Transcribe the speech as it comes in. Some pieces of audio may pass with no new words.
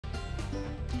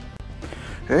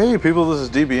Hey people, this is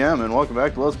DBM and welcome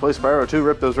back to Let's Play Spyro 2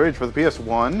 Ripto's Rage for the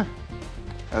PS1.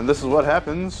 And this is what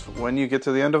happens when you get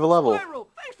to the end of a level. Spyro,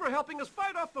 thanks for helping us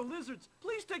fight off the lizards.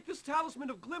 Please take this talisman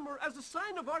of glimmer as a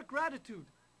sign of our gratitude.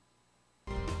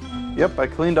 Yep, I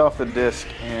cleaned off the disc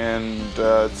and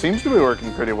it seems to be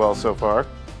working pretty well so far.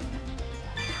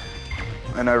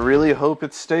 And I really hope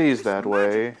it stays that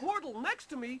way. This portal next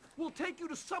to me will take you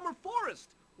to Summer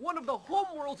Forest, one of the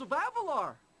homeworlds of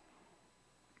Avalar.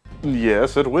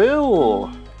 Yes, it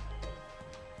will!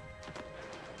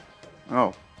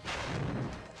 Oh.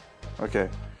 Okay.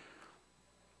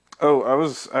 Oh,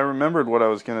 I remembered what I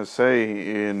was gonna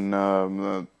say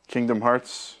in Kingdom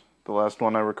Hearts, the last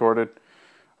one I recorded.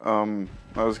 I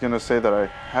was gonna say that I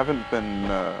haven't been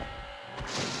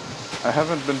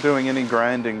doing any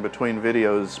grinding between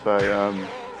videos by,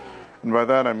 and by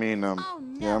that I mean, Oh, no.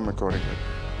 yeah, I'm recording it.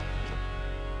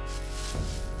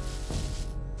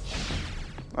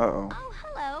 Uh-oh. Oh,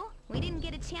 hello. We didn't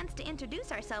get a chance to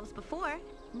introduce ourselves before.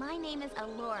 My name is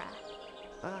Alora.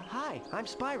 Hi, I'm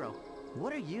Spyro.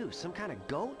 What are you, some kind of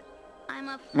goat? I'm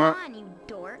a fawn, you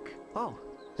dork. Oh,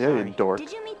 Yeah, sorry. you dork.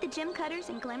 Did you meet the gym cutters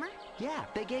in Glimmer? Yeah,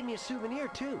 they gave me a souvenir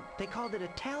too. They called it a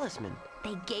talisman.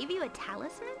 They gave you a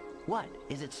talisman? What,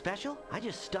 is it special? I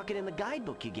just stuck it in the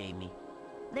guidebook you gave me.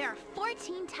 There are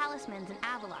 14 talismans in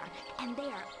Avalar, and they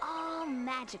are all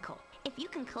magical. If you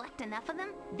can collect enough of them,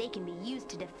 they can be used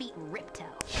to defeat Ripto.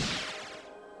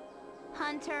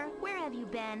 Hunter, where have you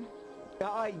been?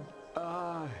 I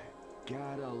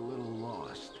got a little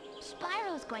lost.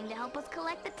 Spyro's going to help us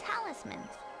collect the talismans.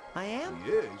 I am?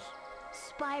 Yes.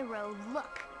 Spyro,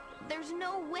 look. There's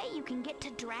no way you can get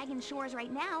to Dragon Shores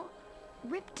right now.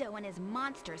 Ripto and his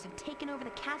monsters have taken over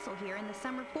the castle here in the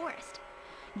Summer Forest.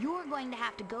 You're going to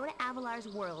have to go to Avalar's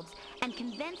worlds and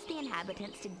convince the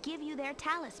inhabitants to give you their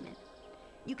talisman.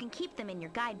 You can keep them in your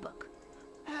guidebook.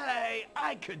 Hey,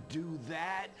 I could do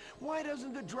that. Why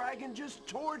doesn't the dragon just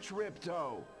torch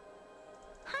Ripto?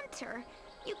 Hunter,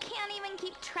 you can't even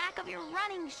keep track of your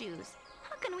running shoes.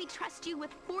 How can we trust you with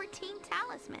 14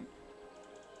 talisman?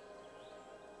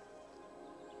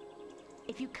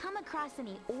 If you come across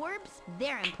any orbs,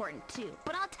 they're important too,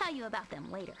 but I'll tell you about them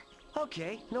later.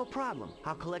 Okay, no problem.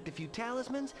 I'll collect a few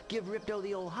talismans, give Ripto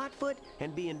the old hot foot,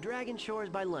 and be in Dragon Shores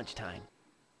by lunchtime.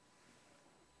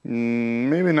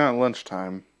 Maybe not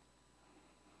lunchtime.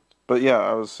 But yeah,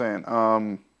 I was saying,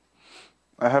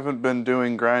 I haven't been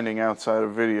doing grinding outside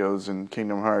of videos in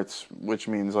Kingdom Hearts, which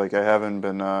means like I haven't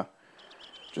been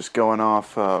just going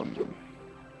off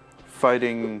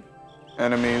fighting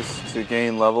enemies to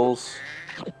gain levels.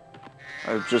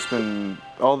 I've just been,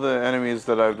 all the enemies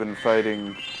that I've been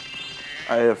fighting,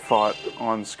 I have fought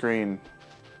on screen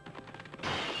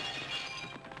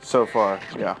so far,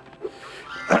 yeah.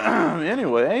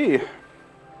 Anyway,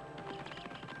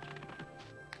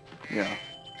 yeah.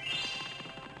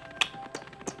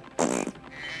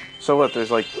 So what,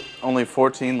 there's like only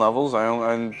 14 levels?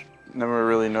 I never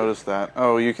really noticed that.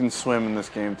 Oh, you can swim in this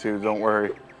game too, don't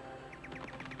worry.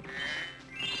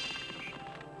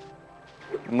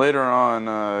 And later on,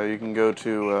 you can go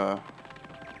to,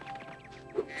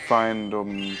 find,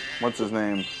 what's his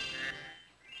name?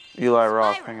 Eli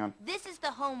Roth, Spyro, hang on. this is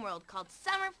the homeworld called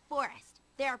Summer Forest.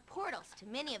 There are portals to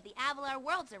many of the Avalar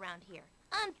worlds around here.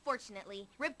 Unfortunately,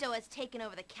 Ripto has taken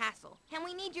over the castle, and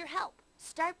we need your help.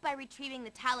 Start by retrieving the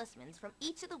talismans from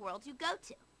each of the worlds you go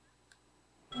to.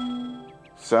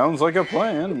 Sounds like a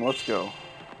plan. Let's go.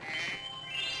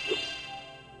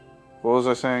 What was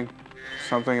I saying?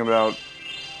 Something about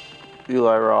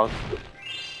Eli Roth.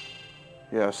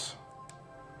 Yes.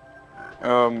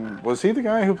 Was he the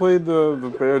guy who played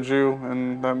the Bear Jew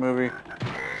in that movie?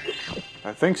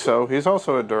 I think so. He's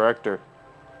also a director.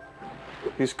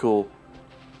 He's cool.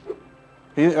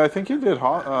 I think he did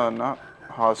not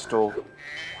Hostel.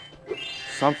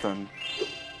 Something.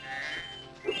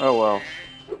 Oh well.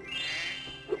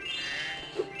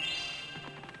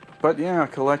 But yeah,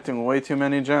 collecting way too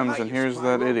many gems, and Hiya, here's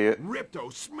that Spyro. idiot.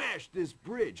 Ripto smashed this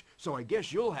bridge, so I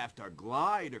guess you'll have to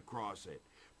glide across it.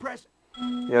 Press...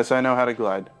 Yes, I know how to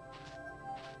glide.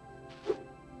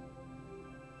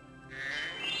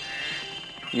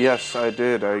 Yes, I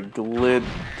did. I glided?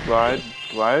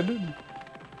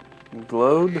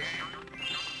 Glowed?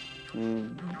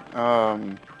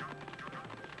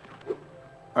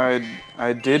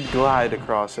 I did glide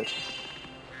across it.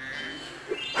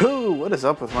 Whew, what is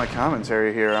up with my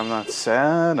commentary here? I'm not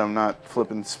sad, I'm not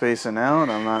flipping spacing out,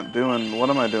 I'm not doing... What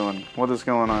am I doing? What is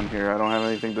going on here? I don't have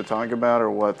anything to talk about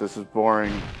or what? This is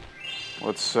boring.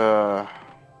 Let's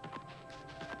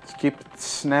keep it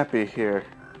snappy here.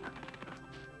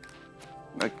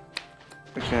 I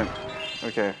can't...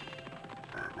 Okay.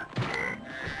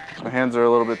 My hands are a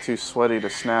little bit too sweaty to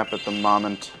snap at the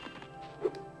moment.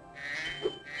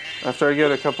 After I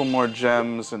get a couple more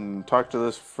gems and talk to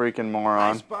this freaking Hi,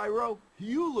 moron. Spyro.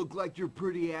 You look like you're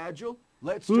pretty agile.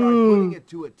 Let's try putting it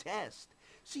to a test.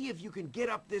 See if you can get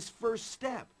up this first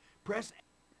step. Press...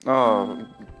 Oh,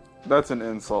 that's an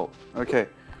insult. Okay,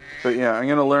 but yeah, I'm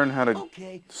gonna learn how to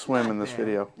Okay, swim not in this bad.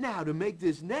 video. Now, to make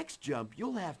this next jump,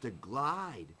 you'll have to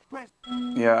glide. Press...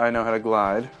 Yeah, I know how to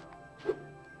glide.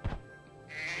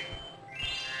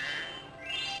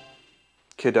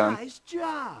 Okay, done. Nice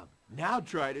job. Now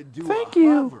try to do Thank a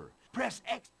you. hover. Press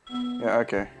X. Yeah,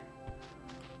 okay.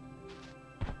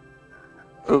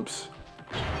 Oops.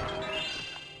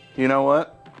 You know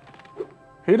what?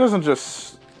 He doesn't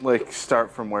just, like,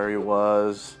 start from where he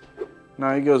was.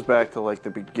 No, he goes back to, like, the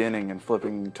beginning and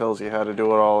flipping tells you how to do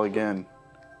it all again.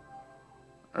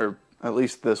 Or at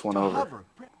least this one over. Hover.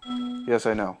 Yes,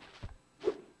 I know.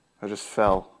 I just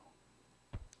fell.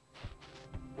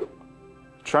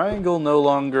 Triangle no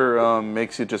longer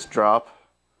makes you just drop.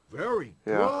 Very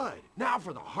Yeah. good. Now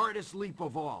for the hardest leap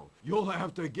of all. You'll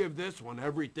have to give this one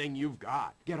everything you've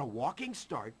got. Get a walking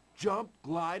start, jump,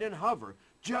 glide, and hover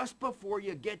just before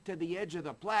you get to the edge of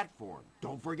the platform.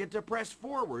 Don't forget to press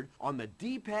forward on the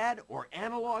D-pad or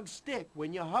analog stick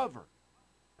when you hover.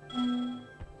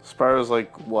 Spyro's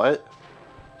like, what?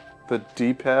 The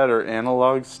D-pad or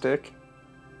analog stick?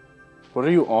 What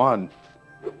are you on?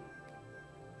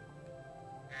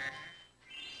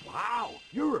 Wow,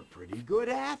 you're a pretty good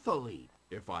athlete.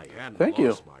 If I hadn't Thank you.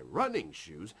 lost my running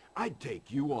shoes, I'd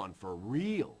take you on for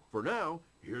real. For now,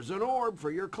 here's an orb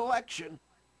for your collection.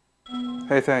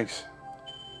 Hey, thanks.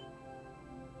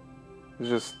 He's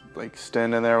just, like,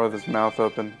 standing there with his mouth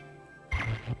open.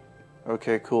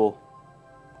 Okay, cool.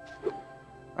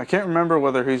 I can't remember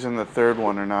whether he's in the third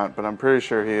one or not, but I'm pretty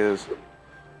sure he is.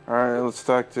 Alright, let's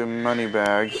talk to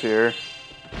Moneybags here.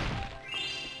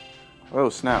 Oh,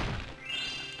 snap.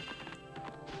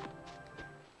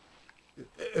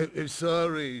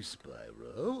 Sorry,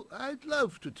 Spyro. I'd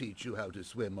love to teach you how to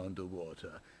swim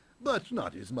underwater, but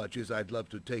not as much as I'd love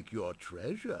to take your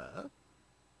treasure.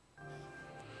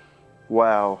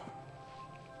 Wow.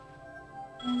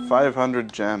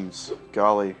 500 gems.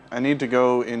 Golly. I need to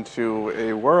go into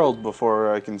a world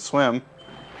before I can swim.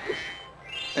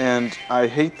 And I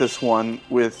hate this one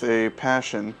with a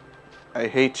passion. I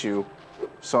hate you.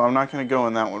 So I'm not going to go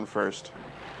in that one first.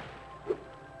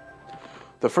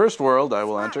 The first world I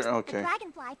will enter. Okay. The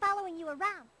dragonfly following you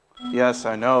around. Yes,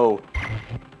 I know.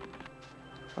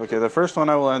 Okay, the first one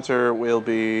I will enter will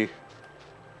be...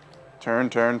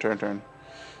 Turn.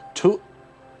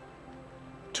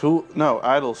 No,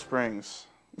 Idle Springs.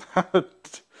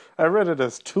 I read it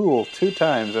as Tool 2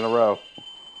 times in a row.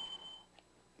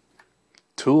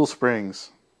 Tool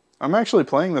Springs. I'm actually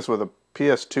playing this with a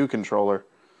PS2 controller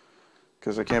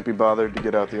because I can't be bothered to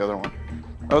get out the other one.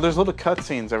 Oh, there's little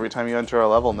cutscenes every time you enter a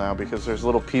level now because there's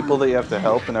little people that you have to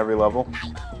help in every level.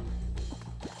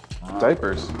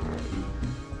 Diapers.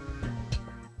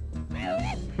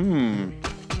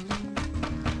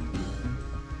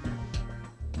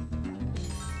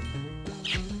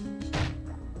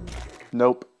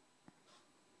 Nope.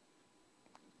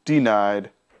 Denied.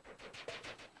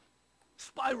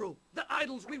 Spyro, the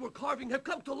idols we were carving have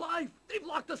come to life. They've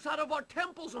locked us out of our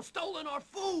temples and stolen our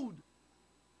food.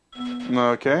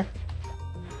 Okay.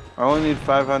 I only need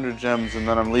 500 gems and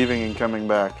then I'm leaving and coming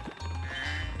back.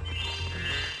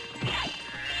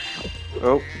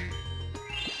 Oh.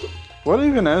 What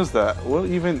even is that? What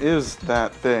even is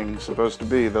that thing supposed to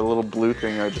be? The little blue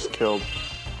thing I just killed.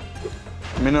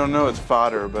 I mean, I know it's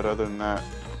fodder, but other than that.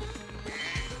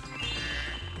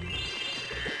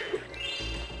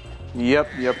 Yep.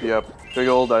 Big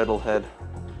old idle head.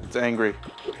 It's angry.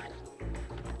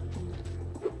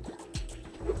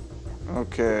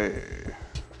 Okay.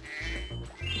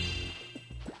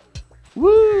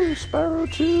 Woo!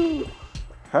 Spyro 2!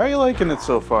 How are you liking it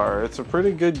so far? It's a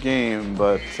pretty good game,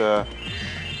 but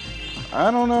I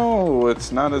don't know.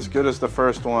 It's not as good as the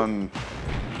first one.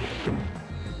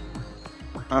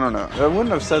 I don't know. I wouldn't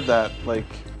have said that, like,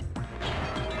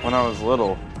 when I was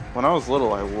little. When I was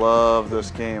little, I loved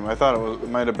this game. I thought it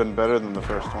might have been better than the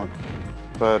first one.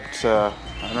 But, I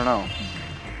don't know.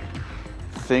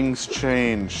 Things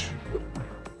change.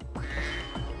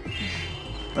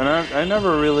 And I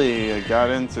never really got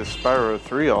into Spyro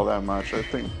 3 all that much. I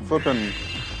think flippin'...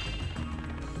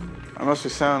 I must be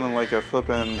sounding like a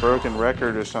flippin' broken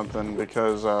record or something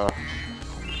because, we're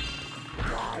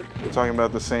talking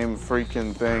about the same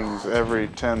freaking things every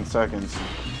 10 seconds.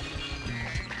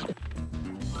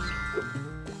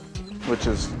 Which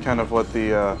is kind of what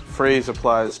the phrase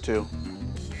applies to.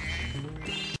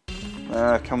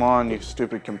 Ah, come on, you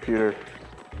stupid computer.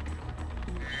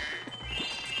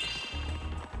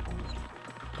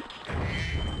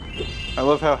 I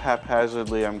love how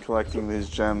haphazardly I'm collecting these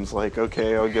gems. Like,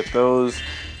 okay, I'll get those,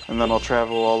 and then I'll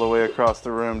travel all the way across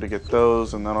the room to get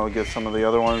those, and then I'll get some of the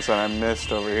other ones that I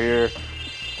missed over here.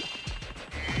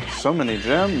 So many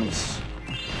gems.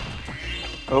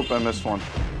 Oh, I missed one.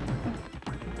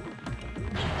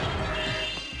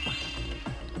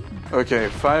 Okay,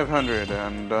 500,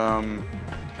 and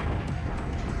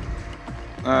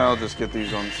I'll just get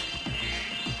these ones.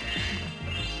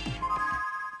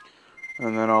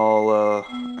 And then I'll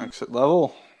exit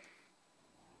level.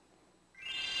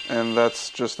 And that's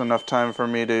just enough time for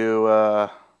me to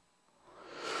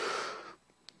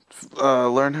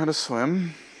learn how to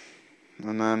swim.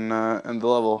 And then end the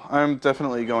level. I'm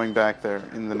definitely going back there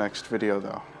in the next video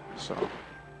though. So,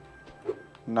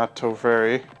 not to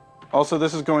worry. Also,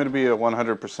 this is going to be a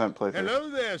 100% playthrough. Hello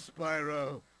there,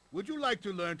 Spyro. Would you like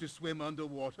to learn to swim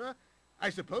underwater? I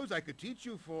suppose I could teach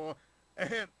you for...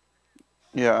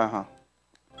 Yeah,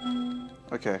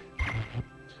 Okay.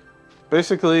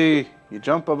 Basically, you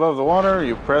jump above the water,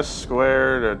 you press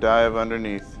square to dive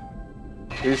underneath.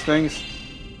 These things,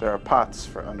 there are pots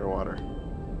for underwater.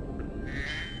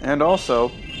 And also,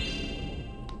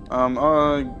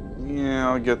 yeah,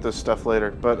 I'll get this stuff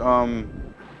later, but,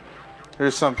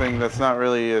 here's something that's not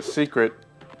really a secret,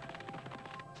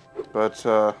 but,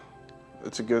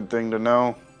 it's a good thing to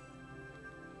know.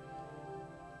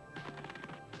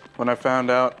 When I found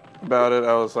out about it,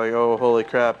 I was like, oh, holy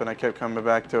crap, and I kept coming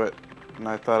back to it. And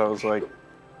I thought it was like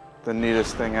the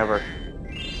neatest thing ever.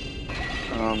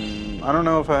 I don't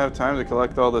know if I have time to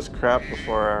collect all this crap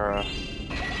before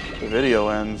the video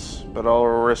ends, but I'll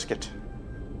risk it.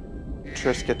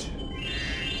 Trisk it.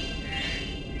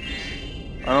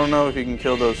 I don't know if you can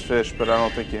kill those fish, but I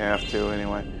don't think you have to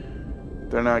anyway.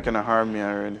 They're not gonna harm me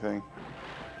or anything.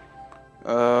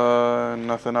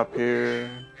 Nothing up here.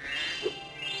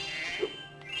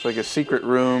 It's like a secret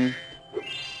room.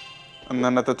 And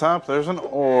then at the top, there's an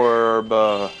orb.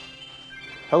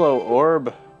 Hello,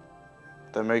 orb.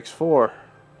 That makes 4.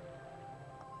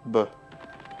 I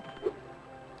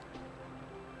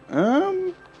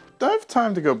have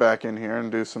time to go back in here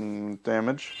and do some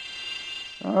damage.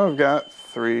 I've got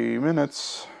 3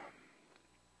 minutes.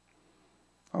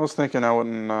 I was thinking I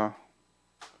wouldn't, I'm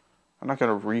not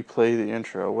gonna replay the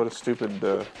intro. What a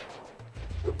stupid,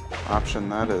 option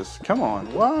that is. Come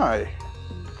on, why?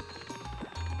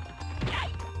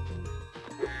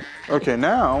 Okay,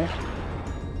 now,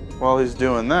 while he's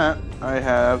doing that, I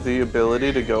have the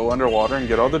ability to go underwater and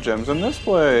get all the gems in this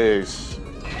place.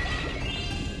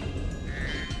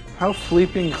 How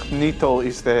flipping neato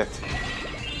is that?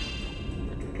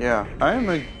 Yeah, I am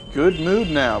in a good mood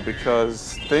now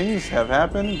because things have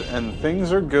happened and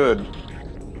things are good.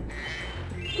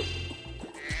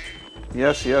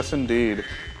 Yes, yes, indeed.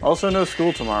 Also, no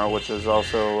school tomorrow, which is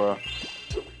also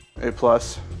a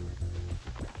plus.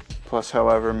 Plus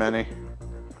however many.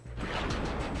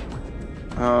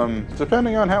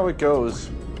 Depending on how it goes.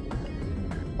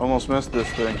 Almost missed this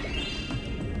thing.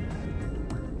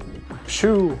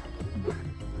 Shoo!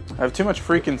 I have too much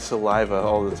freaking saliva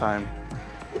all the time.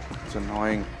 It's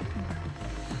annoying.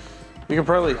 You can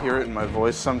probably hear it in my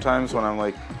voice sometimes when I'm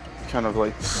like, kind of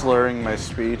like slurring my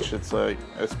speech. It's like,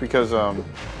 it's because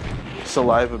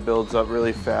saliva builds up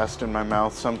really fast in my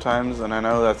mouth sometimes, and I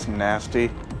know that's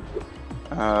nasty.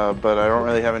 But I don't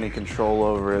really have any control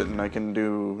over it, and I can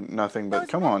do nothing but,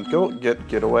 come on, go,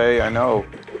 get away, I know.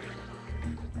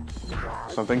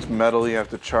 Something's metal, you have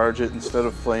to charge it instead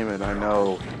of flame it, I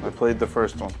know. I played the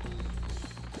first one.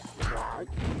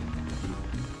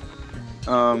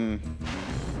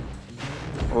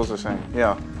 What was I saying?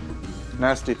 Yeah.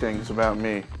 Nasty things about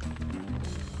me.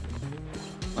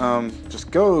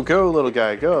 Just go, little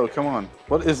guy, go, come on.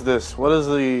 What is this? What is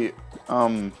the,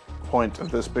 point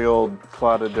of this big old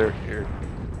clod of dirt here?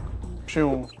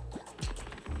 Pshoo.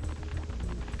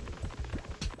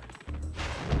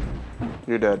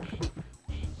 You're dead.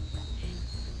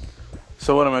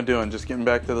 So what am I doing? Just getting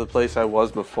back to the place I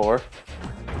was before?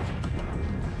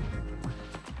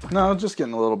 No, just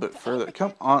getting a little bit further.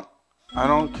 Come on. I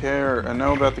don't care. I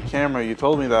know about the camera. You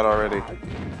told me that already.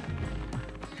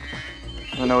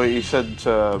 I know what you said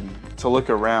to look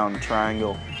around,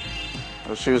 triangle.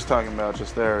 What she was talking about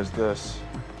just there is this.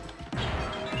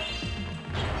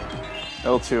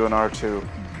 L2 and R2.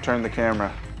 Turn the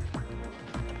camera.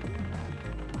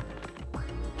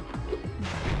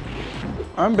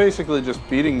 I'm basically just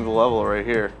beating the level right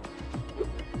here.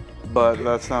 But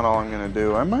that's not all I'm gonna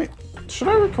do. Should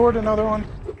I record another one?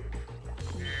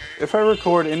 if I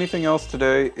record anything else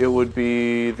today, it would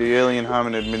be the Alien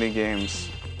Hominid minigames.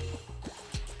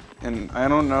 And I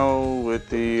don't know what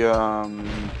the,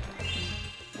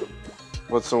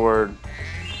 what's the word?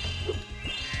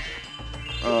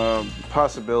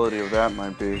 Possibility of that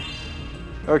might be.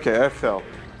 Okay, I fell.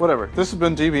 Whatever. This has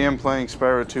been DBM playing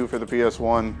Spyro 2 for the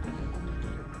PS1.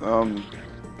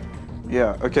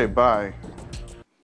 Yeah, okay, bye.